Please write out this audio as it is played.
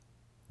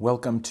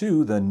Welcome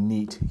to the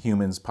Neat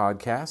Humans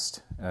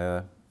podcast.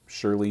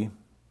 Surely,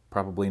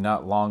 probably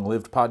not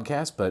long-lived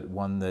podcast, but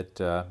one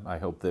that I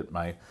hope that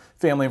my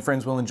family and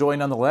friends will enjoy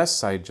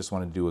nonetheless. I just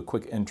want to do a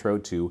quick intro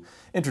to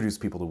introduce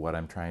people to what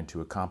I'm trying to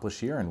accomplish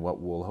here and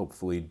what we'll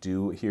hopefully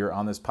do here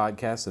on this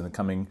podcast in the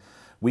coming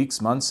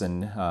weeks, months,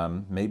 and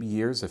maybe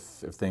years if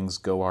things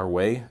go our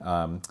way.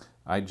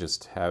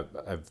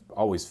 I've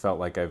always felt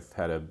like I've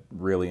had a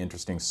really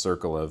interesting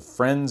circle of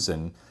friends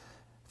and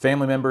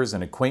family members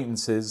and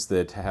acquaintances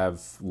that have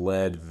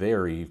led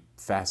very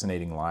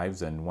fascinating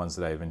lives and ones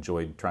that I've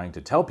enjoyed trying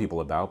to tell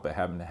people about, but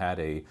haven't had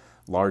a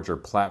larger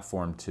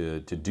platform to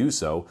do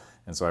so.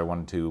 And so I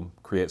wanted to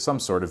create some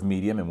sort of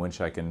medium in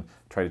which I can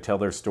try to tell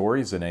their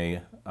stories in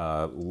a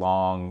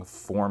long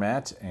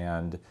format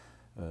and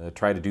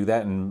try to do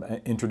that and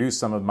introduce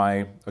some of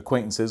my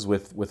acquaintances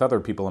with other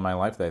people in my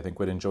life that I think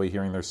would enjoy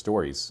hearing their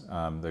stories.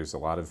 There's a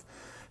lot of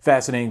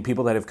fascinating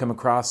people that I've come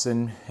across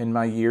in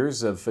my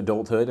years of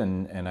adulthood,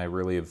 and I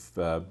really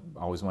have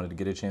always wanted to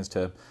get a chance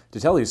to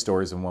tell these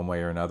stories in one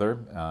way or another,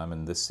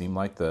 and this seemed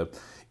like the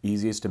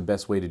easiest and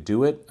best way to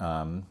do it.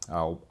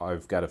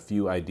 I've got a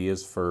few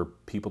ideas for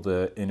people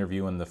to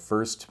interview in the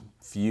first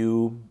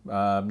few,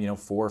 4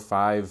 or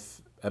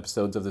 5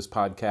 episodes of this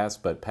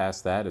podcast, but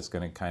past that, it's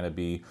going to kind of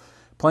be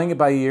playing it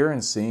by ear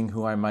and seeing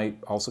who I might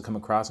also come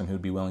across and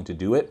who'd be willing to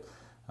do it.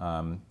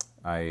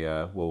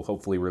 I will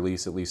hopefully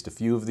release at least a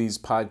few of these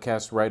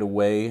podcasts right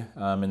away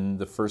in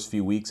the first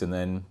few weeks,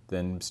 and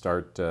then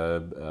start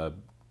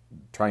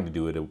trying to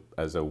do it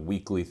as a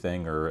weekly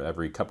thing, or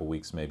every couple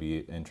weeks maybe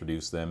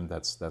introduce them.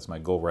 That's my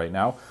goal right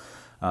now.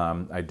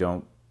 I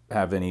don't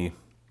have any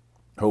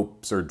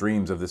hopes or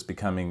dreams of this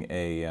becoming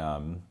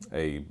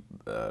a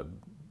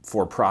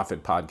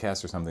for-profit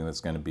podcast or something that's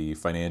going to be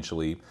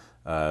financially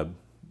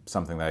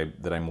something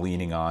that I'm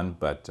leaning on,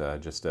 but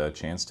just a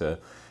chance to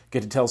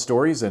get to tell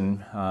stories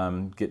and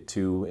get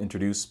to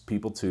introduce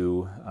people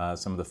to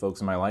some of the folks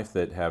in my life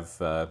that have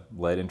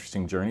led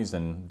interesting journeys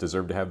and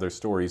deserve to have their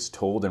stories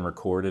told and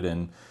recorded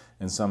in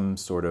some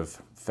sort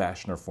of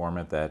fashion or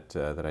format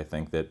that I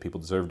think that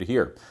people deserve to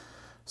hear.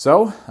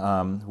 So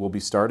we'll be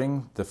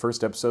starting the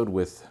first episode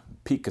with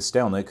Pete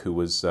Kostelnik, who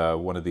was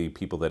one of the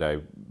people that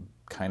I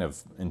kind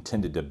of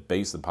intended to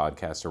base the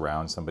podcast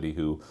around, somebody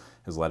who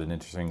has led an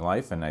interesting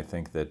life, and I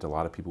think that a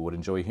lot of people would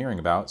enjoy hearing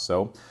about.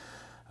 So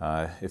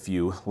if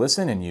you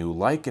listen and you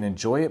like and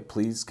enjoy it,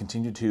 please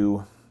continue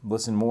to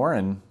listen more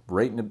and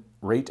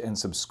rate and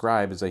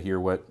subscribe, as I hear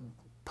what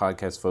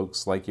podcast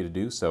folks like you to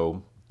do.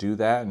 So do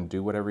that and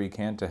do whatever you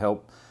can to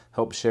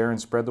help share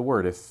and spread the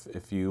word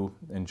if you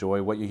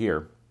enjoy what you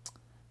hear.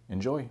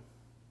 Enjoy.